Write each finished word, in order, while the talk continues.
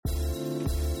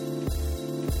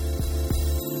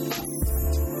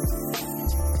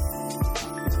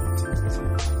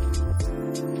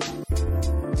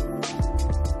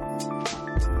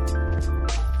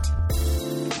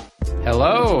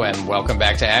welcome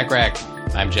back to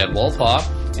ACRAC. I'm Jed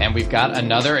Wolpaw, and we've got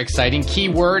another exciting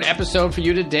keyword episode for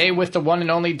you today with the one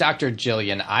and only Dr.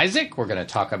 Jillian Isaac. We're going to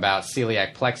talk about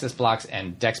celiac plexus blocks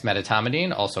and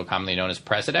dexmedetomidine, also commonly known as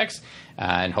Precedex,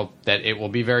 and hope that it will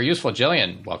be very useful.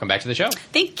 Jillian, welcome back to the show.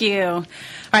 Thank you. All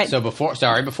right. So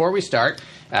before we start,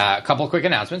 a couple of quick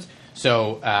announcements.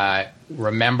 So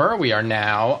remember, we are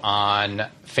now on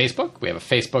Facebook. We have a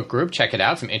Facebook group. Check it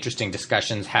out. Some interesting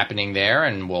discussions happening there,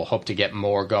 and we'll hope to get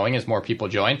more going as more people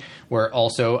join. We're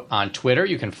also on Twitter.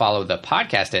 You can follow the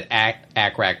podcast at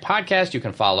ACRAC Podcast. You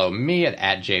can follow me at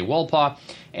 @JWolpaw.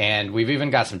 And we've even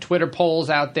got some Twitter polls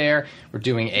out there. We're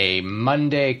doing a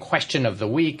Monday question of the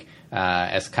week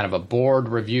as kind of a board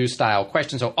review style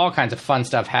question. So all kinds of fun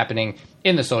stuff happening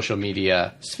in the social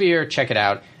media sphere. Check it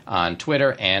out on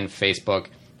Twitter and Facebook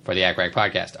for the ACRAC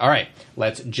podcast. All right,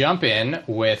 let's jump in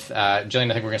with, Jillian,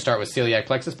 I think we're going to start with celiac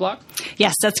plexus block.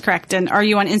 Yes, that's correct. And are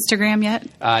you on Instagram yet?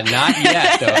 Not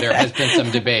yet, though. There has been some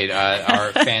debate.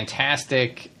 Our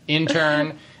fantastic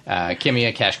intern,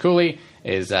 Kimia Kashkuli,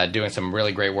 is doing some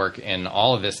really great work in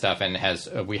all of this stuff, and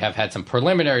we have had some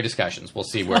preliminary discussions. We'll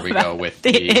see where we go with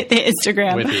the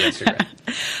Instagram. With the Instagram.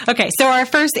 Okay, so our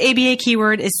first ABA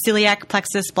keyword is celiac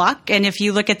plexus block, and if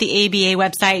you look at the ABA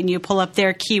website and you pull up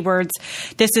their keywords,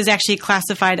 this is actually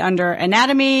classified under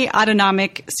anatomy,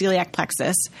 autonomic celiac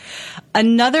plexus.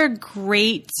 Another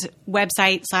great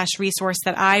website/resource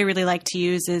that I really like to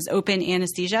use is Open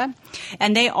Anesthesia,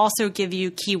 and they also give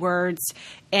you keywords,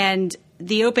 and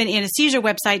the Open Anesthesia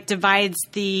website divides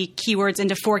the keywords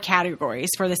into 4 categories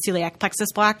for the celiac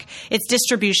plexus block. It's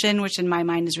distribution, which in my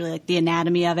mind is really like the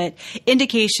anatomy of it,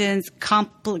 indications,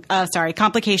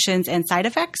 complications, and side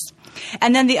effects.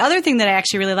 And then the other thing that I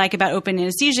actually really like about Open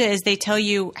Anesthesia is they tell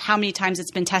you how many times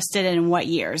it's been tested and in what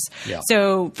years. Yeah.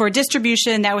 So for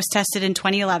distribution, that was tested in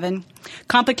 2011.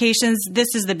 Complications,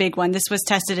 this is the big one. This was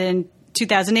tested in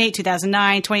 2008,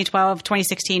 2009, 2012,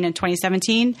 2016, and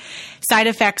 2017. Side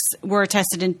effects were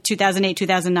tested in 2008,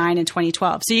 2009, and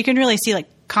 2012. So you can really see like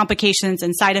complications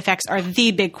and side effects are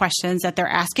the big questions that they're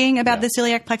asking about the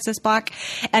celiac plexus block.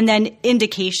 And then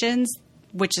indications,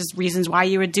 which is reasons why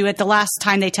you would do it. The last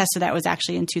time they tested that was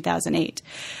actually in 2008.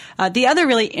 The other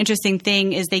really interesting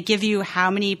thing is they give you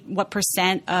what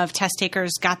percent of test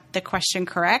takers got the question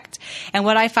correct. And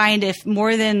what I find, if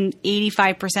more than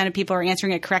 85% of people are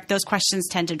answering it correct, those questions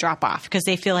tend to drop off because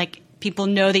they feel like people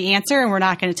know the answer and we're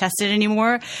not going to test it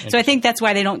anymore. So I think that's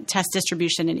why they don't test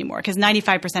distribution anymore, because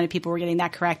 95% of people were getting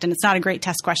that correct. And it's not a great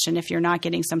test question if you're not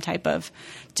getting some type of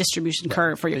distribution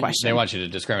curve for your question. They want you to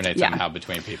discriminate somehow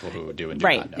between people who do and do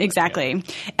not know. Exactly.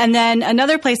 Yeah. And then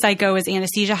another place I go is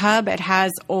Anesthesia Hub. It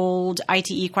has old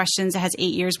ITE questions. It has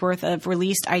 8 years worth of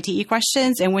released ITE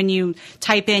questions. And when you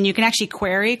type in, you can actually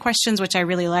query questions, which I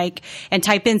really like, and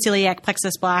type in celiac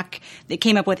plexus block. They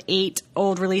came up with 8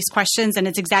 old release questions, and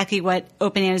it's exactly what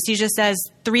Open Anesthesia says.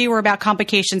 3 were about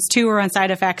complications, 2 were on side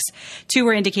effects, 2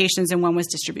 were indications, and 1 was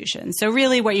distribution. So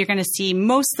really what you're going to see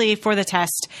mostly for the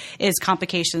test is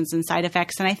complications and side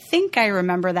effects. And I think I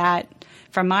remember that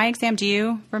from my exam. Do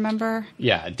you remember?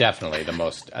 Yeah, definitely. The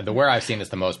most, where I've seen this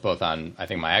the most, both on, I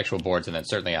think, my actual boards and then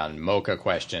certainly on MOCA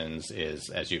questions is,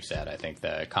 as you've said, I think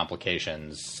the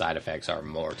complications, side effects are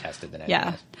more tested than anything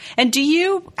else. And do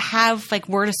you have like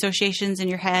word associations in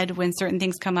your head when certain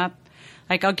things come up?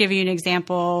 Like, I'll give you an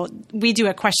example. We do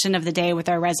a question of the day with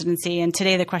our residency, and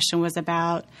today the question was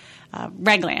about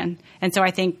Reglan. And so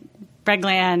I think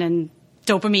Reglan and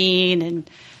dopamine and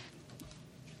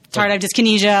tardive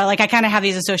dyskinesia, like I kind of have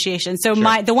these associations. So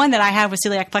the one that I have with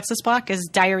celiac plexus block is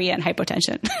diarrhea and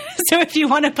hypotension. So if you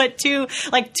want to put 2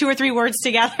 or 3 words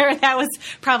together, that was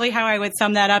probably how I would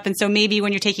sum that up. And so maybe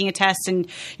when you're taking a test and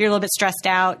you're a little bit stressed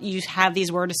out, you have these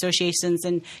word associations,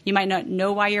 and you might not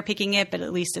know why you're picking it, but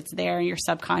at least it's there in your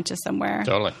subconscious somewhere.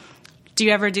 Totally. Do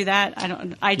you ever do that?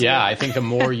 I do. Yeah, I think the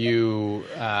more you,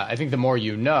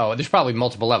 know, there's probably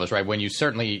multiple levels, right? When you've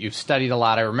studied a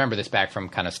lot. I remember this back from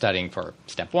kind of studying for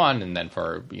Step 1 and then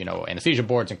for, anesthesia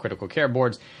boards and critical care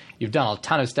boards. You've done a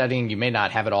ton of studying. You may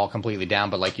not have it all completely down,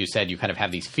 but like you said, you kind of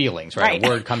have these feelings, right? A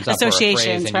word comes up or a phrase,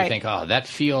 and you think, oh, that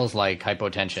feels like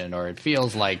hypotension or it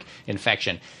feels like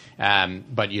infection.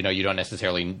 But you don't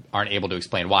necessarily aren't able to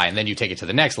explain why, and then you take it to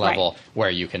the next level where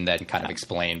you can then kind of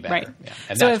explain better. Right. Yeah.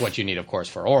 And so that's what you need, of course,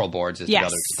 for oral boards is to be able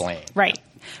to explain. Right.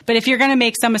 But if you're going to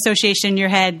make some association in your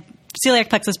head, celiac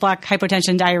plexus block,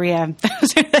 hypotension, diarrhea.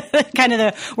 Those are kind of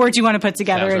the words you want to put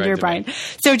together in your brain.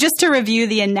 So just to review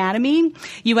the anatomy,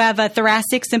 you have a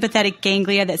thoracic sympathetic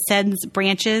ganglia that sends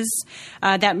branches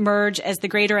that merge as the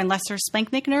greater and lesser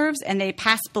splanchnic nerves, and they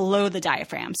pass below the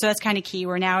diaphragm. So that's kind of key.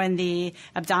 We're now in the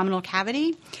abdominal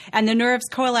cavity. And the nerves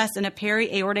coalesce in a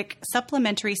peri-aortic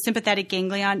supplementary sympathetic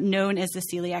ganglion known as the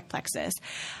celiac plexus.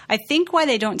 I think why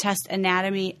they don't test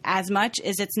anatomy as much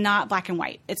is it's not black and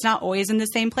white. It's not always in the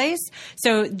same place.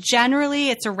 So generally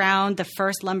it's around the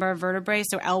first lumbar vertebrae,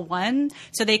 so L1.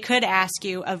 So they could ask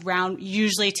you around,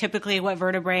 usually typically what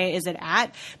vertebrae is it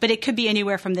at, but it could be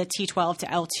anywhere from the T12 to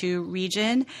L2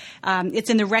 region. It's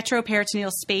in the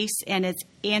retroperitoneal space and it's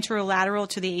anterolateral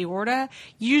to the aorta,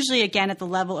 usually again at the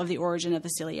level of the origin of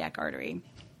the celiac artery.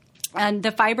 And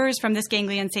the fibers from this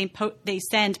ganglion, they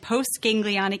send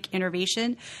post-ganglionic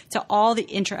innervation to all the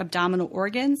intra-abdominal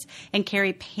organs and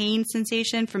carry pain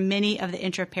sensation from many of the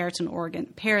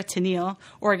intraperitoneal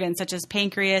organs, such as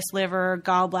pancreas, liver,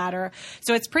 gallbladder.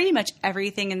 So it's pretty much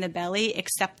everything in the belly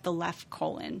except the left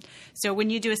colon. So when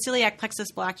you do a celiac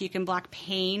plexus block, you can block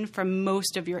pain from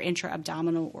most of your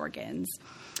intra-abdominal organs.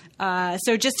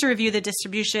 So just to review the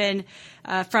distribution,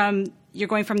 you're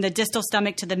going from the distal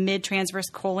stomach to the mid-transverse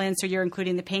colon, so you're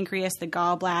including the pancreas, the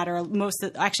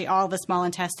gallbladder, actually all of the small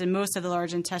intestine, most of the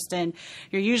large intestine.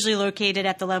 You're usually located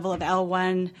at the level of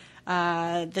L1.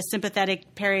 The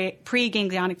sympathetic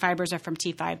preganglionic fibers are from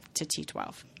T5 to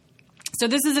T12. So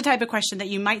this is the type of question that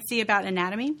you might see about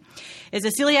anatomy. Is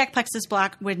a celiac plexus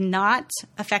block would not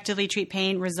effectively treat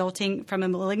pain resulting from a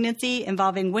malignancy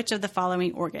involving which of the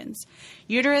following organs?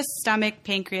 Uterus, stomach,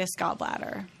 pancreas,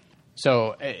 gallbladder.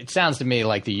 So it sounds to me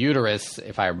like the uterus,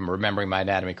 if I'm remembering my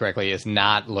anatomy correctly, is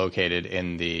not located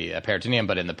in the peritoneum,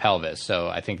 but in the pelvis. So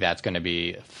I think that's going to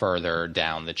be further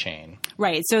down the chain.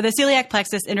 Right. So the celiac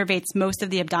plexus innervates most of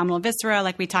the abdominal viscera,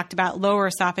 like we talked about, lower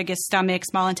esophagus, stomach,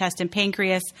 small intestine,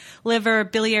 pancreas, liver,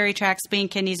 biliary tract, spleen,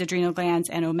 kidneys, adrenal glands,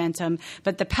 and omentum.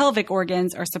 But the pelvic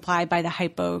organs are supplied by the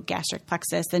hypogastric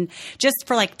plexus. And just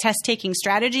for like test-taking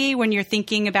strategy, when you're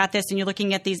thinking about this and you're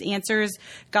looking at these answers,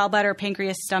 gallbladder,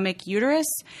 pancreas, stomach, uterus,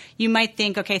 you might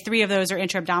think, okay, 3 of those are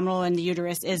intra-abdominal and the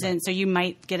uterus isn't, so you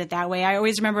might get it that way. I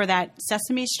always remember that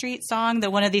Sesame Street song,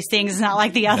 that one of these things is not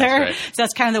like the other. That's right. So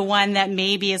that's kind of the one that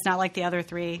maybe is not like the other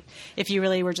 3, if you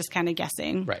really were just kind of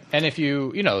guessing. Right. And if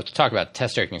you talk about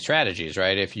test-taking strategies,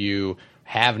 right, if you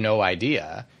have no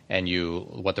idea and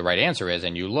what the right answer is,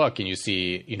 and you look and you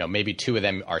see, maybe 2 of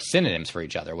them are synonyms for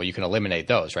each other. Well, you can eliminate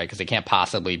those, right? Because they can't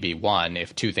possibly be one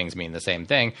if 2 things mean the same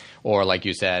thing. Or like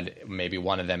you said, maybe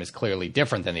one of them is clearly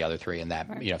different than the other 3, and that,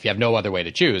 right, if you have no other way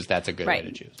to choose, that's a good way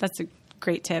to choose. That's a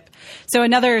great tip. So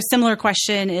another similar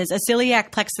question is, a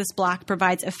celiac plexus block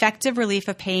provides effective relief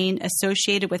of pain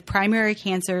associated with primary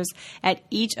cancers at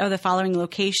each of the following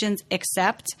locations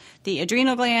except the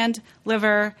adrenal gland,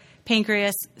 liver,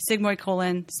 pancreas, sigmoid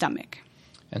colon, stomach.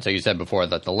 And so you said before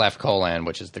that the left colon,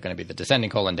 which is going to be the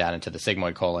descending colon down into the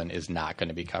sigmoid colon, is not going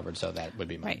to be covered. So that would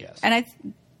be my guess. And I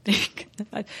think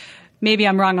maybe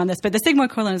I'm wrong on this, but the sigmoid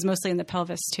colon is mostly in the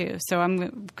pelvis too. So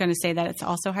I'm going to say that it's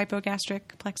also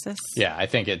hypogastric plexus. Yeah, I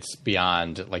think it's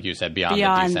beyond, like you said, beyond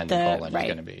the descending colon is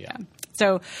going to be. Yeah.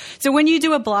 So when you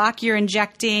do a block, you're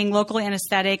injecting local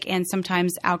anesthetic and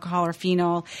sometimes alcohol or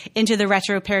phenol into the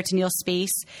retroperitoneal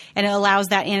space, and it allows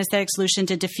that anesthetic solution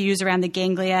to diffuse around the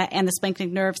ganglia and the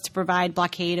splanchnic nerves to provide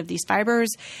blockade of these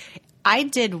fibers. I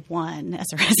did one as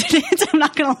a resident. I'm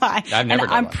not going to lie. I've never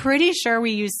done I'm one. pretty sure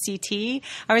we use CT.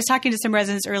 I was talking to some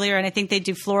residents earlier, and I think they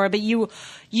do Flora, but you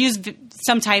use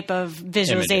some type of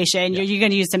visualization. Yeah. You're going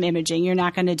to use some imaging. You're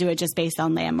not going to do it just based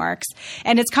on landmarks.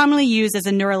 And it's commonly used as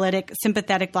a neurolytic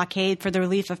sympathetic blockade for the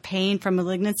relief of pain from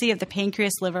malignancy of the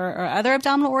pancreas, liver, or other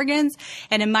abdominal organs.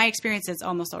 And in my experience, it's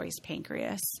almost always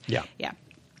pancreas. Yeah. Yeah.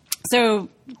 So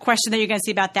question that you're going to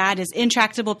see about that is,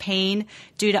 intractable pain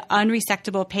due to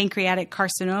unresectable pancreatic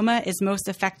carcinoma is most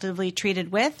effectively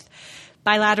treated with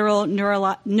bilateral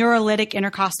neurolytic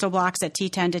intercostal blocks at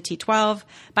T10 to T12,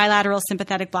 bilateral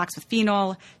sympathetic blocks with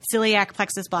phenol, celiac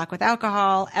plexus block with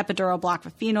alcohol, epidural block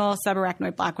with phenol,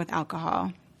 subarachnoid block with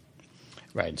alcohol.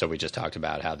 Right. So we just talked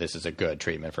about how this is a good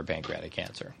treatment for pancreatic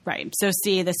cancer. Right. So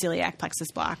C, the celiac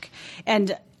plexus block.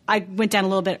 And I went down a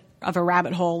little bit of a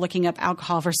rabbit hole looking up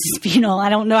alcohol versus phenol. I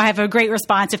don't know. I have a great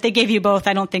response. If they gave you both,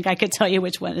 I don't think I could tell you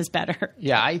which one is better.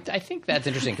 Yeah, I think that's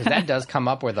interesting because that does come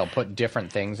up where they'll put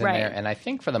different things in there. And I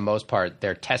think for the most part,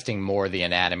 they're testing more the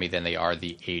anatomy than they are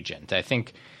the agent. I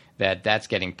think that's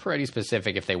getting pretty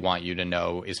specific if they want you to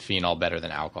know, is phenol better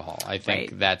than alcohol? I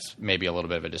think that's maybe a little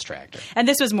bit of a distractor. And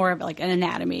this was more of like an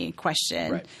anatomy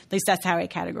question. Right. At least that's how I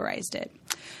categorized it.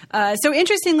 So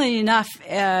interestingly enough,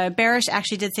 Barish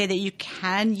actually did say that you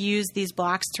can use these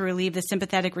blocks to relieve the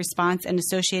sympathetic response and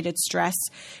associated stress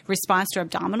response to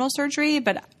abdominal surgery,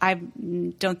 but I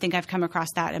don't think I've come across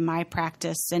that in my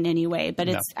practice in any way. But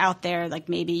it's out there, like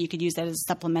maybe you could use that as a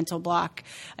supplemental block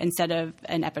instead of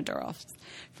an epidural,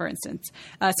 for instance.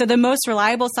 So the most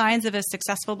reliable signs of a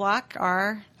successful block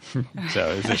are... So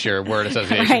is this your word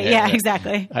association? Right, yeah,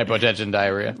 exactly. Hypotension,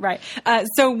 diarrhea. Right.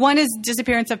 So one is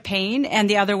disappearance of pain, and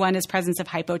the other one is presence of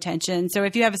hypotension. So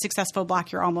if you have a successful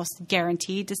block, you're almost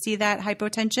guaranteed to see that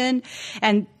hypotension.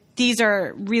 And these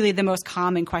are really the most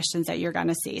common questions that you're going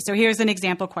to see. So here's an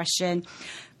example question.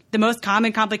 The most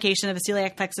common complication of a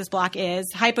celiac plexus block is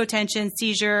hypotension,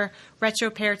 seizure,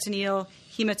 retroperitoneal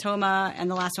hematoma, and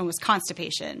the last one was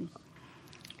constipation.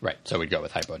 Right. So we'd go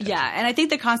with hypotension. Yeah. And I think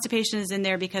the constipation is in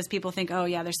there because people think, oh,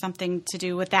 yeah, there's something to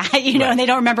do with that, and they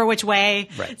don't remember which way.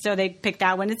 Right. So they pick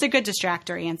that one. It's a good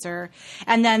distractor answer.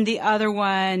 And then the other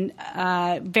one,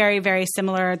 very, very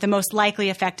similar. The most likely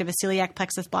effect of a celiac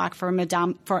plexus block for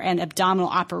an abdominal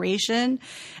operation,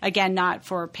 again, not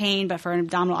for pain, but for an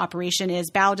abdominal operation,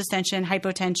 is bowel distension,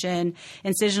 hypotension,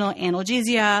 incisional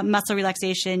analgesia, muscle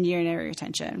relaxation, urinary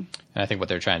retention. And I think what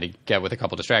they're trying to get with a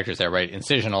couple distractors there, right?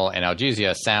 Incisional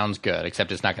analgesia sounds good,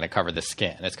 except it's not going to cover the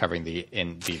skin. It's covering the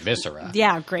viscera.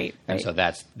 Yeah, great. And right. so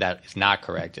that is not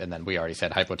correct. And then we already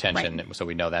said hypotension, so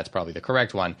we know that's probably the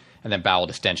correct one. And then bowel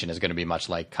distension is going to be much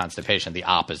like constipation, the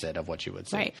opposite of what you would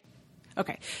say. Right.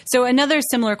 Okay. So another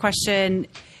similar question,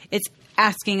 it's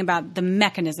asking about the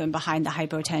mechanism behind the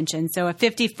hypotension. So a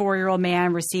 54-year-old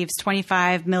man receives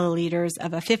 25 milliliters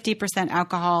of a 50%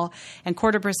 alcohol and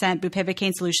 0.25%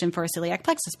 bupivacaine solution for a celiac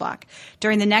plexus block.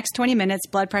 During the next 20 minutes,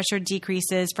 blood pressure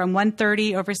decreases from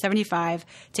 130/75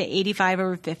 to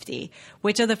 85/50.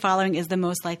 Which of the following is the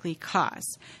most likely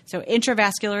cause? So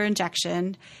intravascular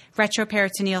injection,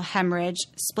 retroperitoneal hemorrhage,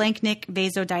 splanchnic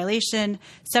vasodilation,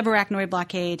 subarachnoid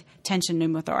blockade, tension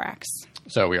pneumothorax.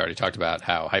 So we already talked about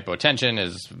how hypotension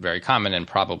is very common and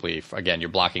probably, again, you're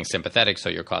blocking sympathetic, so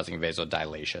you're causing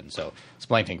vasodilation. So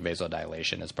splanchnic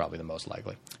vasodilation is probably the most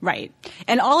likely. Right.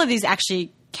 And all of these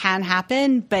actually can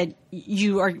happen, but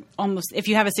you are almost, if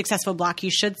you have a successful block, you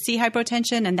should see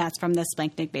hypotension, and that's from the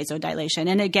splanchnic vasodilation.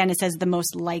 And again, it says the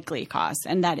most likely cause,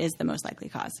 and that is the most likely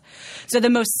cause. So the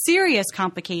most serious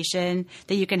complication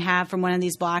that you can have from one of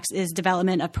these blocks is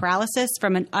development of paralysis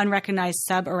from an unrecognized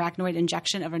subarachnoid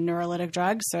injection of a neurolytic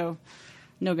drug. So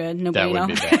no good. Nobody That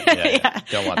would be bad. Yeah.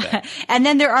 Don't want that. And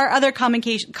then there are other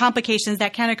complications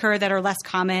that can occur that are less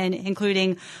common,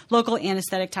 including local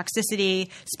anesthetic toxicity,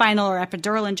 spinal or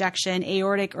epidural injection,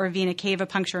 aortic or vena cava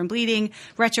puncture and bleeding,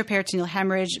 retroperitoneal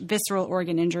hemorrhage, visceral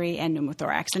organ injury, and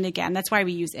pneumothorax. And again, that's why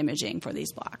we use imaging for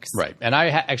these blocks. Right. And I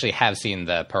actually have seen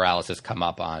the paralysis come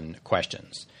up on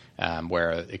questions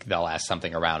where they'll ask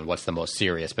something around what's the most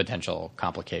serious potential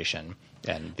complication.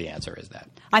 And the answer is that.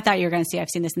 I thought you were going to say I've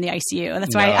seen this in the ICU, and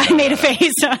that's why I made a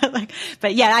face.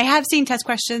 But yeah, I have seen test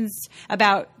questions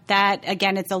about that.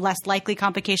 Again, it's a less likely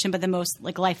complication, but the most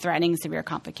life-threatening severe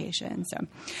complication.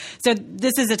 So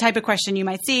this is a type of question you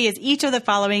might see: is each of the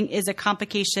following is a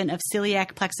complication of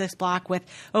celiac plexus block with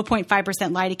 0.5%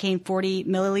 lidocaine, 40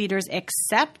 milliliters,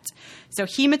 except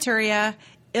hematuria,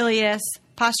 ileus,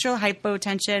 postural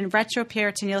hypotension,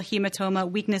 retroperitoneal hematoma,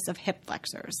 weakness of hip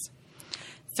flexors.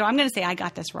 So I'm going to say I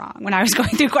got this wrong when I was going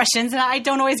through questions, and I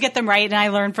don't always get them right, and I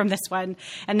learned from this one.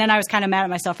 And then I was kind of mad at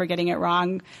myself for getting it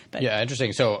wrong. But yeah,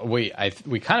 interesting. So we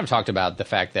kind of talked about the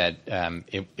fact that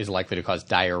it is likely to cause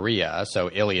diarrhea. So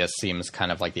ileus seems kind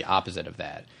of like the opposite of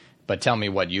that. But tell me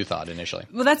what you thought initially.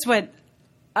 Well, that's what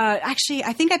actually,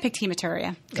 I think I picked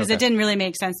hematuria because it didn't really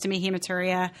make sense to me,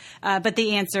 hematuria. But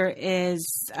the answer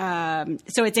is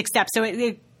so it's except. So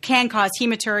it can cause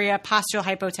hematuria, postural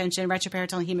hypotension,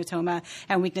 retroperitoneal hematoma,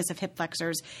 and weakness of hip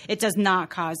flexors. It does not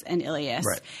cause an ileus.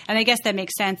 Right. And I guess that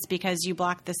makes sense because you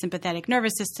block the sympathetic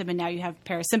nervous system, and now you have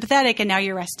parasympathetic, and now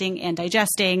you're resting and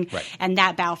digesting, and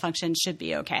that bowel function should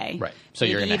be okay. Right. So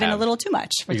you're going to even have a little too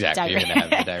much. Exactly. Diarrhea. You're going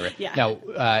to have diarrhea. Yeah. Now,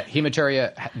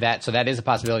 hematuria, that is a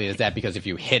possibility. Is that because if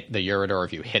you hit the ureter or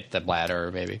if you hit the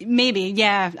bladder, maybe? Maybe,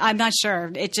 yeah. I'm not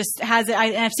sure. It just has.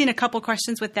 I've seen a couple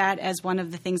questions with that as one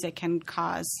of the things that can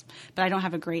cause, but I don't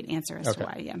have a great answer as to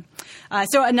why. Yeah.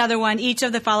 So another one. Each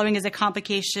of the following is a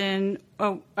complication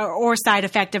or side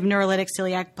effect of neurolytic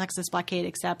celiac plexus blockade.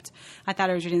 Except I thought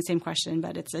I was reading the same question,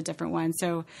 but it's a different one.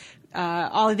 So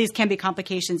all of these can be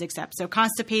complications except. So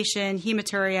constipation,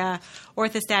 hematuria,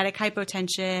 orthostatic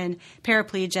hypotension,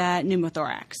 paraplegia,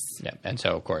 pneumothorax. Yeah, and so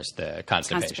of course the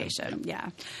constipation. Yeah.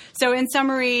 So in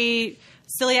summary,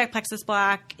 celiac plexus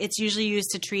block, it's usually used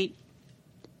to treat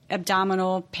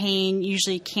abdominal pain,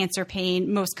 usually cancer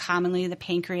pain, most commonly the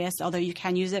pancreas, although you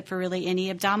can use it for really any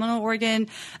abdominal organ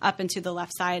up into the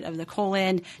left side of the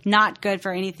colon. Not good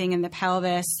for anything in the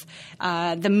pelvis.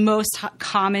 The most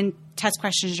common test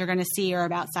questions you're going to see are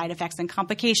about side effects and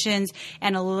complications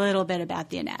and a little bit about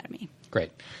the anatomy. Great.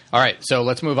 All right, so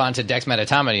let's move on to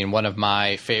dexmedetomidine, one of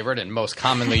my favorite and most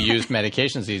commonly used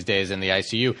medications these days in the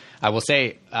ICU. I will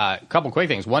say a couple quick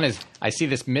things. One is I see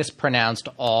this mispronounced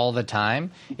all the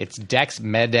time. It's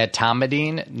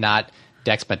dexmedetomidine, not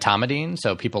dexmedetomidine,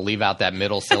 so people leave out that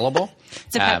middle syllable.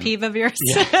 It's a pet peeve of yours.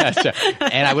 Yeah,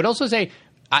 and I would also say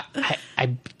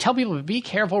I tell people to be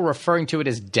careful referring to it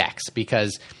as Dex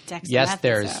because, yes,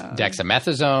 there's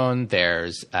dexamethasone,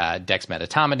 there's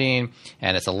dexmedetomidine,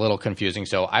 and it's a little confusing.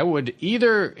 So I would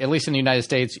either, at least in the United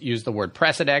States, use the word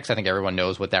Precedex. I think everyone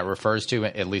knows what that refers to,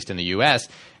 at least in the U.S.,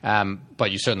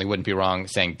 but you certainly wouldn't be wrong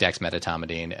saying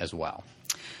dexmedetomidine as well.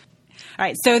 All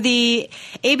right, so the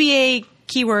ABA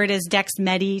keyword is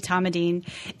dexmedetomidine,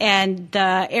 and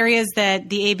the areas that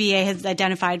the ABA has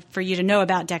identified for you to know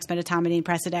about dexmedetomidine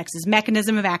Precedex is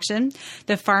mechanism of action,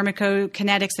 the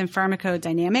pharmacokinetics and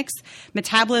pharmacodynamics,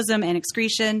 metabolism and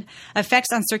excretion, effects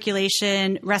on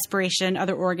circulation, respiration,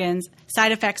 other organs,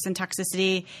 side effects and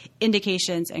toxicity,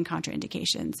 indications and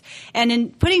contraindications. And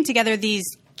in putting together these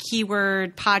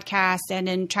keyword podcasts and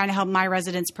in trying to help my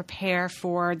residents prepare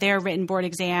for their written board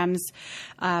exams,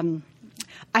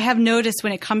 I have noticed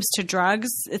when it comes to drugs,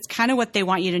 it's kind of what they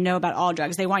want you to know about all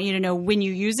drugs. They want you to know when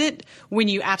you use it, when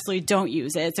you absolutely don't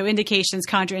use it. So indications,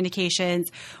 contraindications,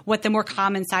 what the more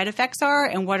common side effects are,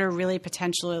 and what are really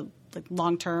potential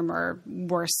long-term or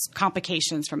worse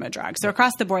complications from a drug. So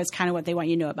across the board, it's kind of what they want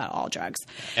you to know about all drugs.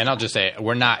 And I'll just say,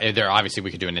 we're not there. Obviously,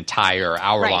 we could do an entire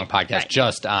hour-long podcast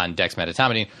just on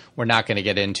dexmedetomidine. We're not going to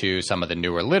get into some of the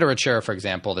newer literature. For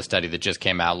example, the study that just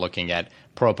came out looking at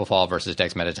propofol versus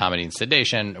dexmedetomidine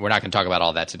sedation. We're not going to talk about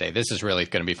all that today. This is really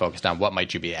going to be focused on what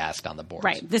might you be asked on the board.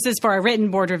 Right. This is for a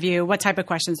written board review. What type of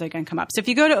questions are going to come up? So if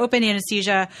you go to open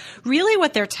anesthesia, really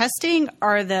what they're testing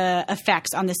are the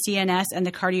effects on the CNS and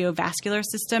the cardiovascular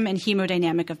system and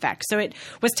hemodynamic effects. So it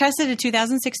was tested in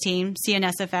 2016,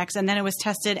 CNS effects, and then it was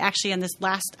tested actually on this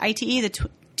last ITE, the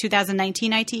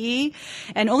 2019 ITE,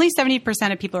 and only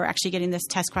 70% of people are actually getting this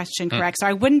test question correct. So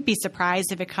I wouldn't be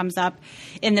surprised if it comes up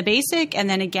in the basic and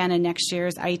then again in next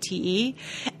year's ITE.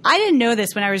 I didn't know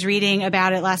this when I was reading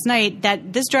about it last night,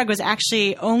 that this drug was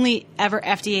actually only ever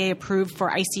FDA approved for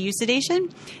ICU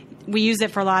sedation. We use it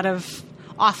for a lot of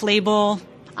off-label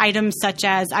items such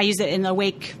as I use it in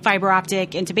awake fiber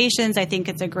optic intubations. I think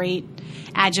it's a great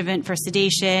adjuvant for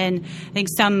sedation. I think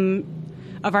some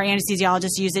of our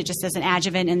anesthesiologists use it just as an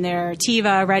adjuvant in their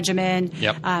TIVA regimen.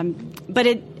 Yep. But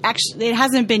it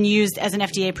hasn't been used as an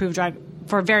FDA-approved drug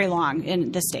for very long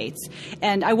in the States.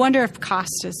 And I wonder if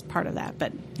cost is part of that,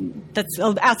 but that's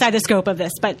outside the scope of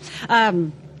this. But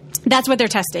that's what they're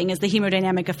testing, is the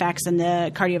hemodynamic effects and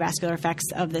the cardiovascular effects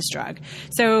of this drug.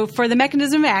 So for the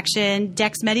mechanism of action,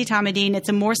 dexmedetomidine, it's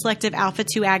a more selective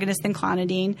alpha-2 agonist than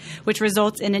clonidine, which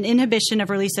results in an inhibition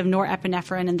of release of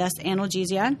norepinephrine and thus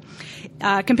analgesia.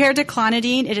 Compared to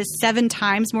clonidine, it is 7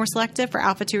 times more selective for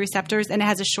alpha-2 receptors, and it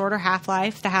has a shorter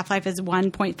half-life. The half-life is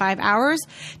 1.5 hours.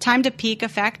 Time to peak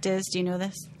effect is, do you know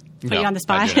this? Put you on the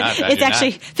spot. It's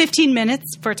actually 15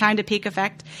 minutes for time to peak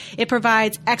effect. It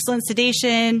provides excellent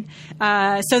sedation.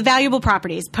 So valuable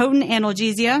properties: potent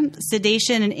analgesia,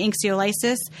 sedation, and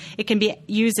anxiolysis. It can be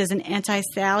used as an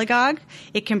anti-thalagogue.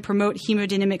 It can promote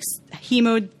hemodynamic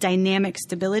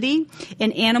stability.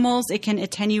 In animals, it can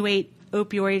attenuate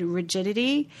opioid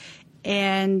rigidity.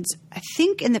 And I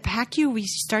think in the PACU,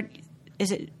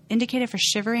 is it indicated for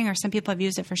shivering, or some people have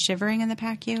used it for shivering in the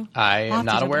PACU? I am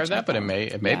not aware of that, but it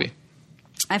may be.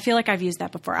 I feel like I've used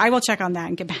that before. I will check on that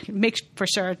and get back, make for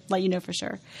sure, let you know for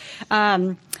sure.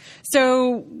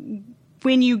 So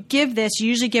when you give this, you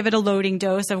usually give it a loading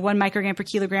dose of 1 microgram per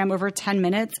kilogram over 10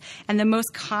 minutes. And the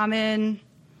most common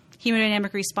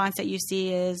hemodynamic response that you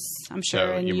see is, I'm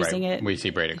sure, in using it. We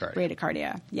see bradycardia.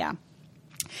 Bradycardia, yeah.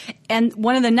 And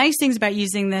one of the nice things about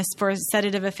using this for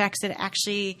sedative effects, it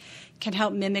actually can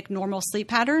help mimic normal sleep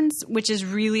patterns, which is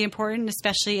really important,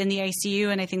 especially in the ICU.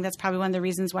 And I think that's probably one of the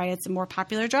reasons why it's a more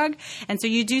popular drug. And so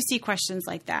you do see questions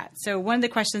like that. So one of the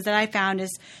questions that I found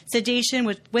is sedation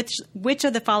with which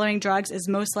of the following drugs is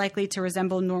most likely to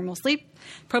resemble normal sleep?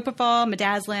 Propofol,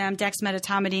 midazolam,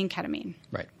 dexmedetomidine, ketamine.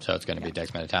 Right. So it's going to be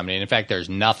dexmedetomidine. In fact, there's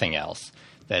nothing else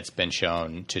that's been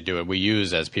shown to do it. We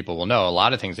use, as people will know, a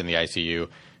lot of things in the ICU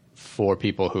for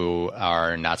people who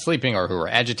are not sleeping or who are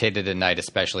agitated at night,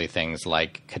 especially things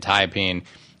like quetiapine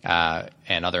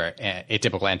and other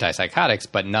atypical antipsychotics,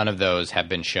 but none of those have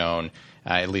been shown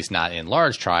at least not in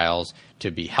large trials, to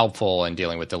be helpful in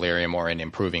dealing with delirium or in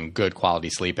improving good quality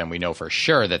sleep. And we know for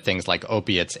sure that things like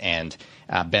opiates and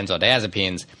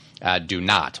benzodiazepines do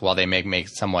not. While they make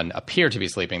someone appear to be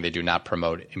sleeping, they do not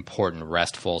promote important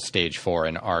restful stage 4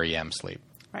 and REM sleep.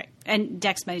 Right. And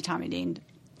dexmedetomidine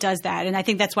does that. And I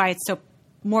think that's why it's so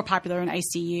more popular in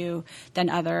ICU than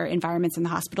other environments in the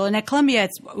hospital. And at Columbia,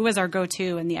 it was our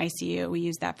go-to in the ICU. We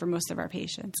use that for most of our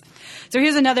patients. So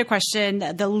here's another question.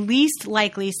 The least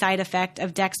likely side effect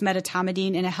of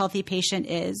dexmedetomidine in a healthy patient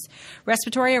is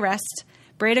respiratory arrest,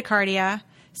 bradycardia,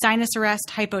 sinus arrest,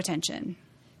 hypotension.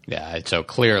 Yeah, so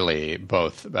clearly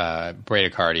both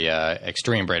bradycardia,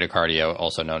 extreme bradycardia,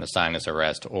 also known as sinus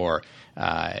arrest, or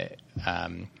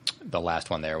the last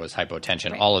one there was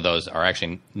hypotension. Right. All of those are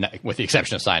actually, with the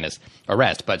exception of sinus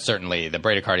arrest, but certainly the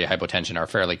bradycardia, hypotension are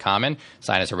fairly common.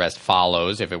 Sinus arrest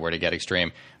follows if it were to get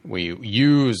extreme. We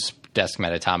use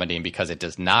dexmedetomidine because it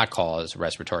does not cause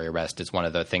respiratory arrest. It's one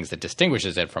of the things that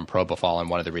distinguishes it from propofol, and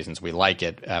one of the reasons we like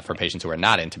it for patients who are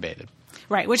not intubated.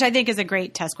 Right, which I think is a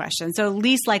great test question. So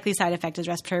least likely side effect is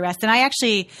respiratory arrest. And I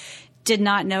actually did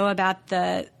not know about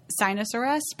the sinus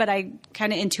arrest, but I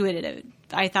kind of intuited it.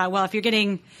 I thought, well, if you're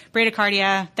getting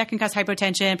bradycardia, that can cause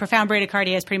hypotension. Profound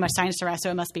bradycardia is pretty much sinus arrest, so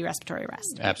it must be respiratory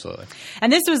arrest. Absolutely.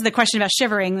 And this was the question about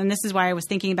shivering, and this is why I was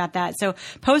thinking about that. So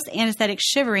post-anesthetic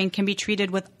shivering can be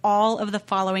treated with all of the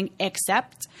following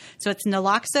except, so it's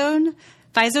naloxone,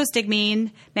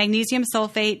 physostigmine, magnesium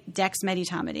sulfate,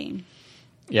 dexmedetomidine.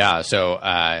 Yeah, so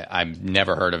I've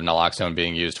never heard of naloxone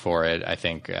being used for it. I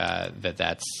think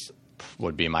that's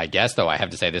would be my guess, though I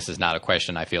have to say this is not a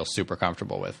question I feel super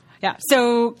comfortable with. Yeah.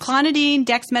 So clonidine,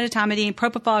 dexmedetomidine,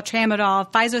 propofol,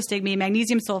 tramadol, physostigmine,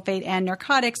 magnesium sulfate, and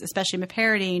narcotics, especially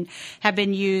meperidine, have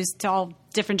been used to all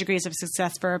different degrees of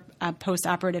success for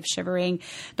post-operative shivering,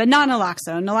 but not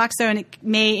naloxone. Naloxone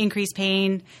may increase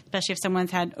pain, especially if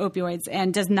someone's had opioids,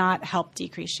 and does not help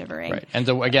decrease shivering. Right. And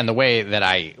so, again, the way that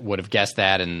I would have guessed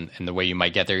that and the way you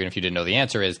might get there, even if you didn't know the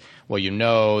answer, is, well, you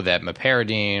know that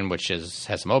meperidine, which has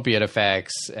some opiate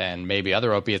effects, and maybe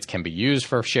other opiates can be used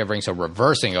for shivering, so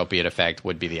reversing opiate effect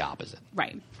would be the opposite.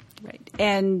 Right.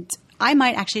 And I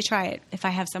might actually try it if I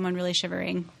have someone really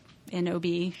shivering in OB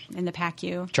in the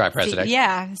PACU. Try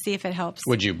Precedex? See if it helps.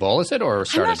 Would you bolus it or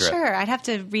start a drip? I'm not sure. I'd have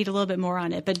to read a little bit more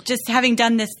on it. But just having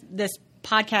done this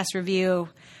podcast review,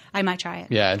 I might try it.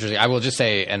 Yeah, interesting. I will just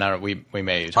say, and we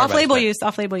may talk off-label use.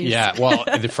 Yeah, well,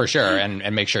 for sure,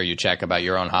 and make sure you check about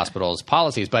your own hospital's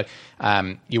policies. But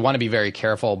you want to be very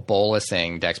careful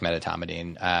bolusing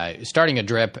dexmedetomidine. Starting a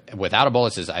drip without a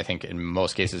bolus is, I think, in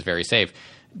most cases, very safe.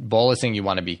 Bolusing, you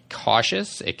want to be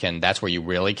cautious. That's where you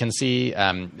really can see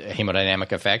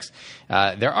hemodynamic effects.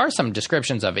 There are some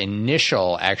descriptions of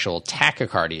initial actual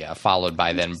tachycardia followed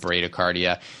by then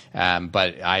bradycardia,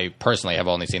 but I personally have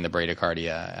only seen the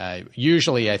bradycardia.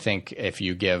 Usually, I think if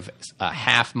you give a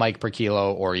half mic per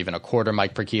kilo or even a quarter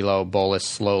mic per kilo bolus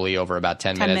slowly over about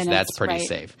 10 minutes, that's pretty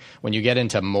safe. When you get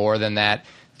into more than that,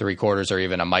 3/4 or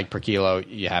even a mic per kilo,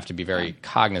 you have to be very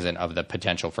cognizant of the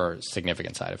potential for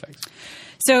significant side effects.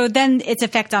 So then its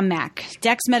effect on MAC.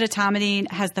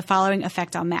 Dexmedetomidine has the following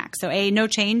effect on MAC. So A, no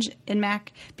change in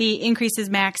MAC. B, increases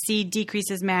MAC. C,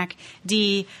 decreases MAC.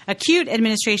 D, acute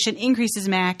administration increases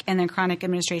MAC. And then chronic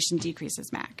administration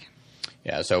decreases MAC.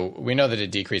 Yeah, so we know that it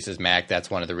decreases MAC.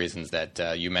 That's one of the reasons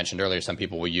that you mentioned earlier. Some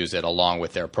people will use it along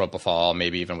with their propofol,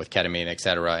 maybe even with ketamine, et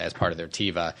cetera, as part of their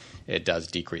TIVA. It does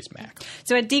decrease MAC.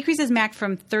 So it decreases MAC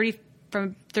from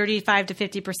 35 to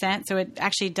 50%. So it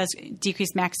actually does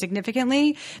decrease MAC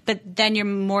significantly, but then you're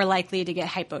more likely to get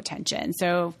hypotension.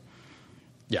 So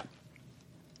yeah.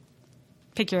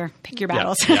 Pick your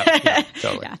battles. Yeah,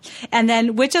 totally. Yeah. And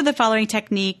then which of the following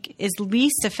technique is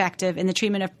least effective in the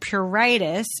treatment of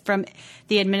pruritus from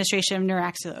the administration of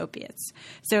neuraxial opiates?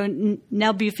 So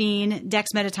nalbuphine,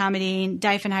 dexmedetomidine,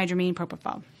 diphenhydramine,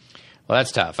 propofol. Well,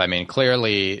 that's tough. I mean,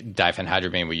 clearly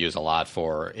diphenhydramine we use a lot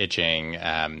for itching,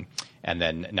 and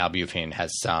then nalbuphine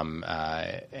has some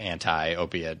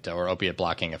anti-opiate or opiate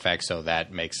blocking effects, so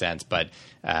that makes sense. But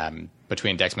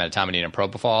between dexmedetomidine and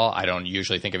propofol, I don't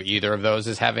usually think of either of those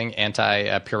as having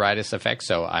anti-pruritus effects.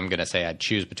 So I'm going to say I'd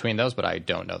choose between those, but I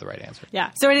don't know the right answer.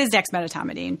 Yeah, so it is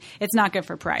dexmedetomidine. It's not good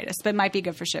for pruritus, but might be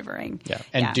good for shivering. Yeah,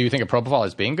 and do you think of propofol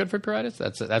as being good for pruritus?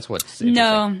 That's what's interesting.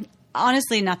 No,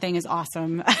 honestly, nothing is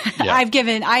awesome. Yeah.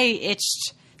 I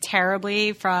itched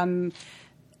terribly from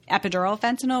epidural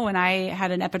fentanyl when I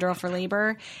had an epidural for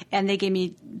labor, and they gave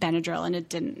me Benadryl, and it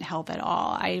didn't help at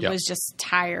all. I was just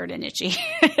tired and itchy.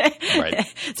 Right.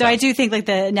 So I do think like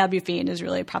the Nalbuphine is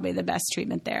really probably the best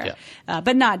treatment there,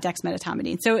 but not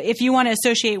dexmedetomidine. So if you want to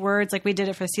associate words like we did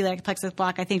it for celiac plexus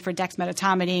block, I think for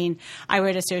dexmedetomidine, I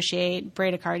would associate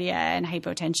bradycardia and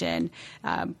hypotension.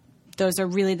 Those are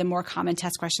really the more common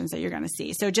test questions that you're going to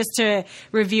see. So just to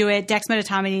review it,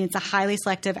 dexmedetomidine is a highly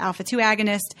selective alpha-2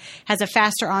 agonist, has a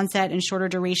faster onset and shorter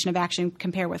duration of action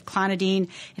compared with clonidine.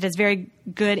 It has very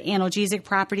good analgesic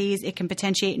properties. It can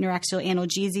potentiate neuraxial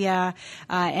analgesia,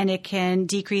 and it can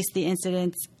decrease the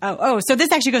incidence. So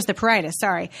this actually goes to pruritus.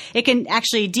 Sorry. It can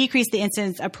actually decrease the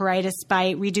incidence of pruritus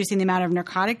by reducing the amount of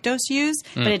narcotic dose used,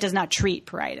 but it does not treat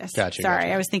pruritus. Gotcha.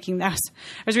 I was thinking I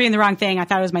was reading the wrong thing. I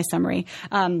thought it was my summary.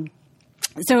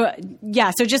 So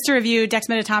just to review,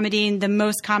 dexmedetomidine, the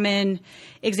most common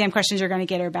exam questions you're going to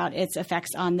get are about its effects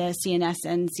on the CNS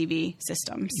and CV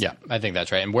systems. Yeah, I think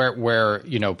that's right. And where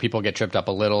people get tripped up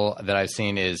a little that I've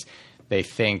seen is they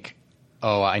think,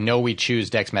 I know we choose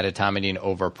dexmedetomidine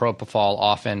over propofol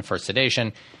often for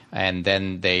sedation. And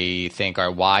then they think,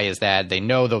 why is that? They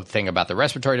know the thing about the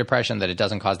respiratory depression, that it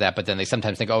doesn't cause that, but then they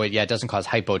sometimes think, it doesn't cause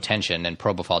hypotension, and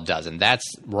propofol does. And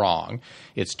that's wrong.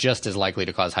 It's just as likely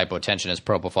to cause hypotension as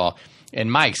propofol. In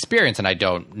my experience, and I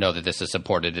don't know that this is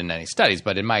supported in any studies,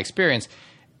 but in my experience,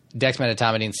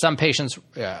 dexmedetomidine, some patients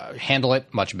handle it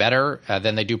much better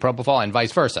than they do propofol, and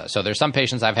vice versa. So there's some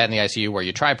patients I've had in the ICU where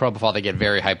you try propofol, they get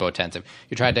very hypotensive.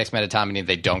 You try dexmedetomidine,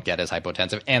 they don't get as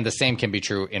hypotensive, and the same can be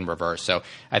true in reverse. So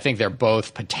I think they're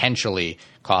both potentially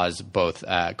cause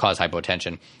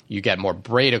hypotension. You get more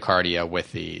bradycardia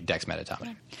with the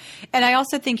dexmedetomidine. And I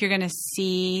also think you're going to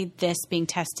see this being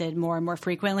tested more and more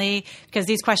frequently because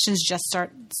these questions just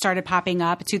started popping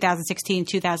up 2016,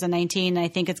 2019. And I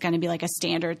think it's going to be like a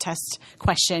standard test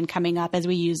question coming up as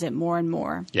we use it more and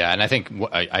more. Yeah, and I think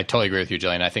I totally agree with you,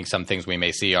 Jillian. I think some things we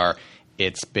may see are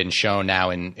it's been shown now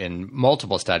in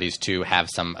multiple studies to have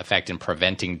some effect in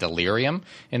preventing delirium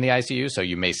in the ICU. So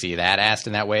you may see that asked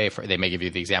in that way. They may give you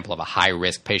the example of a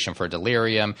high-risk patient for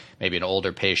delirium, maybe an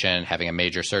older patient having a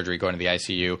major surgery going to the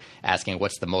ICU, asking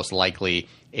what's the most likely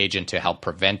agent to help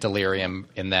prevent delirium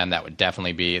in them. That would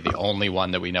definitely be the only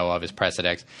one that we know of is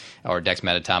Precedex or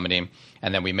dexmedetomidine.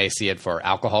 And then we may see it for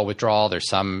alcohol withdrawal. There's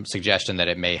some suggestion that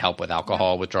it may help with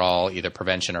alcohol withdrawal, either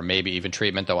prevention or maybe even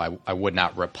treatment, though I would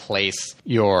not replace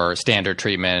your standard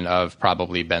treatment of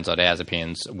probably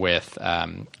benzodiazepines with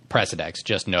Precedex.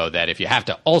 Just know that if you have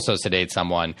to also sedate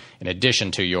someone in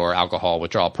addition to your alcohol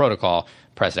withdrawal protocol,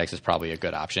 Precedex is probably a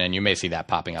good option. And you may see that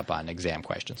popping up on exam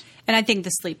questions. And I think the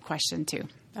sleep question, too,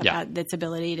 about its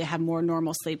ability to have more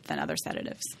normal sleep than other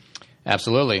sedatives.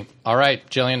 Absolutely. All right,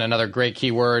 Jillian, another great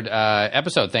keyword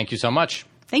episode. Thank you so much.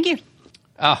 Thank you.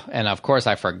 Oh, and of course,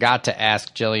 I forgot to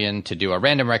ask Jillian to do a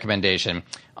random recommendation,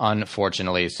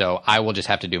 unfortunately, so I will just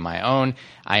have to do my own.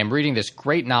 I am reading this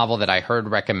great novel that I heard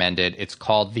recommended. It's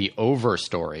called The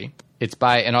Overstory. It's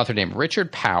by an author named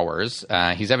Richard Powers.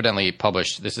 He's evidently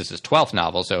published, this is his 12th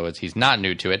novel, so he's not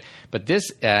new to it. But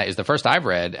this is the first I've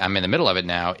read. I'm in the middle of it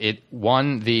now. It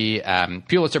won the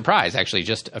Pulitzer Prize, actually,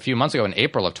 just a few months ago in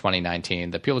April of 2019,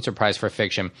 the Pulitzer Prize for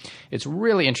Fiction. It's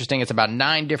really interesting. It's about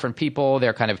 9 different people.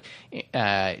 They're kind of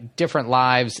different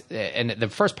lives. And the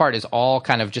first part is all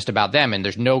kind of just about them, and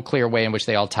there's no clear way in which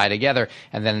they all tie together.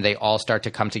 And then they all start to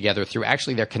come together through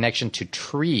actually their connection to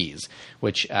trees,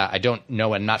 which I don't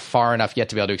know and not far enough yet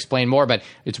to be able to explain more, but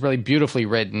it's really beautifully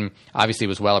written. Obviously, it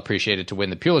was well appreciated to win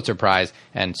the Pulitzer Prize,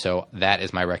 and so that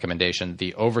is my recommendation,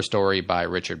 The Overstory by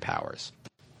Richard Powers.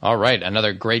 All right,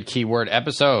 another great keyword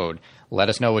episode. Let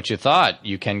us know what you thought.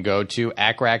 You can go to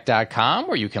acrac.com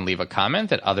where you can leave a comment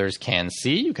that others can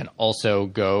see. You can also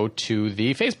go to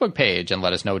the Facebook page and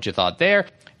let us know what you thought there.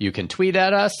 You can tweet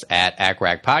at us at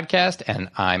ACRAC Podcast, and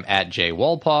I'm at Jay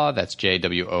Wolpaw. That's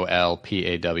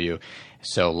JWOLPAW.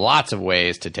 So lots of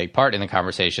ways to take part in the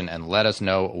conversation and let us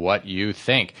know what you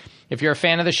think. If you're a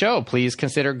fan of the show, please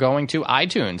consider going to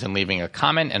iTunes and leaving a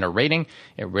comment and a rating.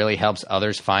 It really helps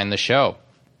others find the show.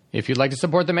 If you'd like to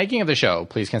support the making of the show,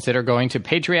 please consider going to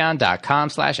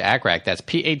patreon.com/ACRAC. That's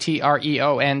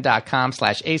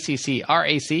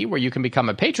patreon.com/ACCRAC, where you can become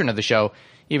a patron of the show.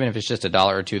 Even if it's just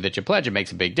 $1 or $2 that you pledge, it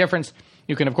makes a big difference.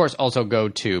 You can, of course, also go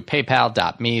to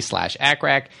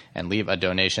paypal.me/ACRAC and leave a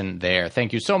donation there.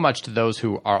 Thank you so much to those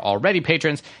who are already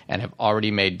patrons and have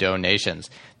already made donations.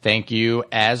 Thank you,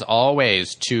 as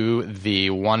always, to the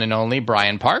one and only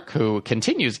Brian Park, who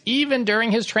continues even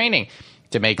during his training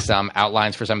to make some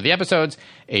outlines for some of the episodes.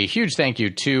 A huge thank you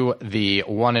to the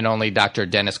one and only Dr.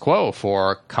 Dennis Quo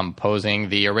for composing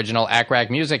the original ACRAC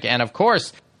music. And, of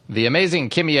course, the amazing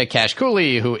Kimia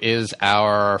Kashkuli, who is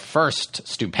our first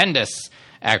stupendous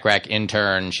ACRAC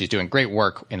intern. She's doing great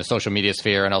work in the social media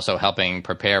sphere and also helping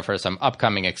prepare for some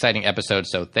upcoming exciting episodes.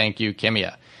 So thank you,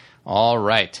 Kimia. All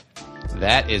right.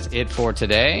 That is it for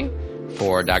today.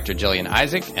 For Dr. Jillian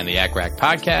Isaac and the ACRAC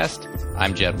podcast,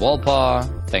 I'm Jed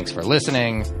Wolpaw. Thanks for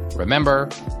listening. Remember,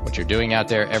 what you're doing out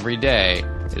there every day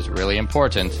is really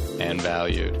important and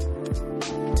valued.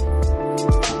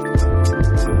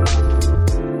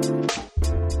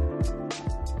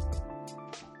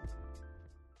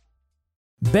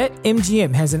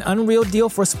 BetMGM has an unreal deal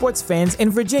for sports fans in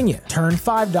Virginia. Turn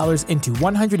 $5 into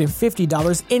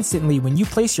 $150 instantly when you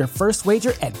place your first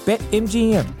wager at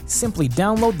BetMGM. Simply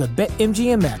download the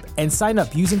BetMGM app and sign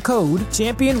up using code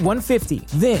Champion150.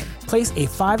 Then, place a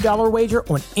 $5 wager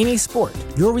on any sport.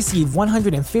 You'll receive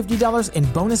 $150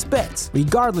 in bonus bets,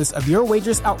 regardless of your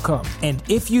wager's outcome. And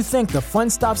if you think the fun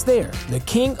stops there, the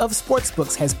king of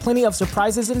sportsbooks has plenty of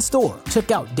surprises in store.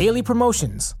 Check out daily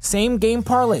promotions, same-game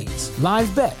parlays, live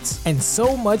bets, and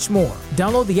so much more.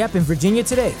 Download the app in Virginia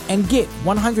today and get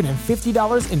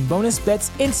 $150 in bonus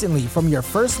bets instantly from your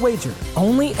first wager.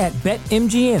 Only at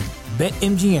BetMGM.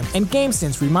 BetMGM and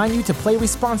GameSense remind you to play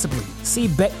responsibly. See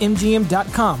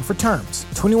BetMGM.com for terms.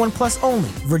 21 plus only.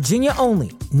 Virginia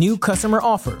only. New customer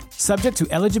offer. Subject to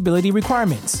eligibility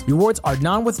requirements. Rewards are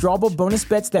non-withdrawable bonus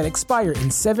bets that expire in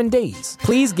 7 days.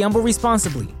 Please gamble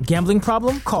responsibly. Gambling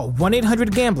problem? Call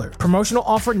 1-800-GAMBLER. Promotional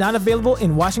offer not available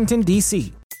in Washington,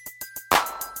 D.C.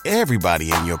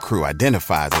 Everybody in your crew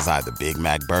identifies as either Big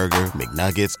Mac Burger,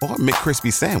 McNuggets, or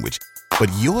McCrispy Sandwich. But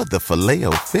you're the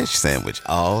Filet-O-Fish Sandwich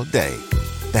all day.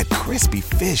 That crispy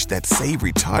fish, that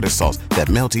savory tartar sauce, that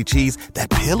melty cheese, that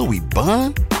pillowy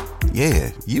bun.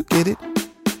 Yeah, you get it.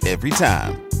 Every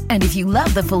time. And if you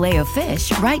love the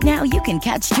Filet-O-Fish, right now you can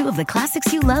catch 2 of the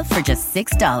classics you love for just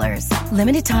 $6.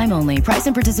 Limited time only. Price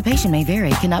and participation may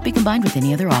vary. Cannot be combined with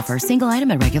any other offer. Single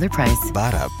item at regular price.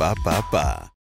 Ba-da-ba-ba-ba.